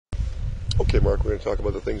Okay, Mark, we're going to talk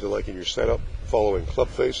about the things I like in your setup. Following: club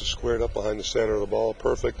face is squared up behind the center of the ball,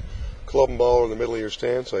 perfect. Club and ball are in the middle of your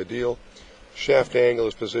stance, ideal. Shaft angle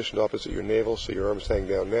is positioned opposite your navel, so your arms hang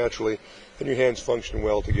down naturally, and your hands function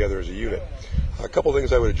well together as a unit. A couple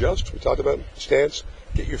things I would adjust. We talked about stance.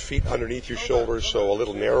 Get your feet underneath your shoulders, so a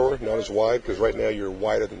little narrower, not as wide, because right now you're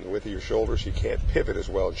wider than the width of your shoulders. You can't pivot as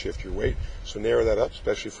well and shift your weight, so narrow that up,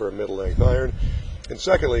 especially for a middle-length iron. And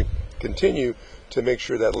secondly, continue to make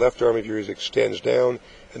sure that left arm of yours extends down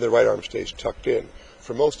and the right arm stays tucked in.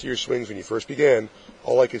 For most of your swings when you first began,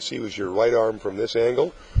 all I could see was your right arm from this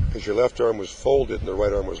angle, because your left arm was folded and the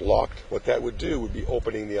right arm was locked. What that would do would be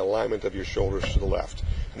opening the alignment of your shoulders to the left,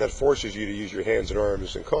 and that forces you to use your hands and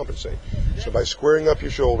arms and compensate. So by squaring up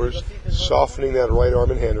your shoulders, softening that right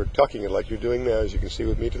arm and hand, or tucking it like you're doing now, as you can see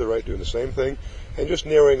with me to the right doing the same thing, and just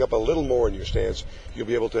narrowing up a little more in your stance, you'll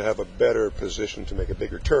be able to have a better position to make a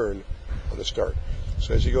bigger turn on the start.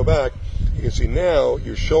 So as you go back, you can see now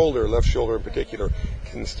your shoulder, left shoulder in particular,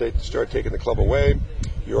 can start taking the club away.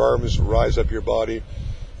 Your arms rise up your body.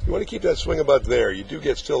 You want to keep that swing about there. You do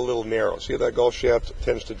get still a little narrow. See how that golf shaft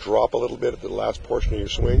tends to drop a little bit at the last portion of your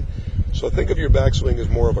swing? So think of your backswing as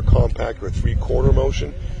more of a compact or three-quarter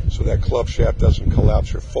motion, so that club shaft doesn't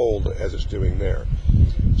collapse or fold as it's doing there.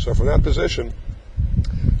 So from that position,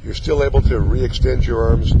 you're still able to re-extend your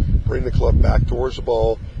arms, bring the club back towards the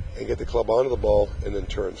ball, and get the club onto the ball and then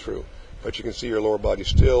turn through. But you can see your lower body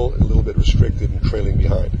still a little bit restricted and trailing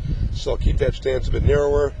behind. So keep that stance a bit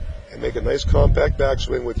narrower and make a nice compact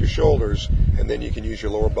backswing with your shoulders, and then you can use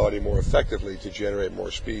your lower body more effectively to generate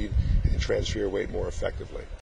more speed and transfer your weight more effectively.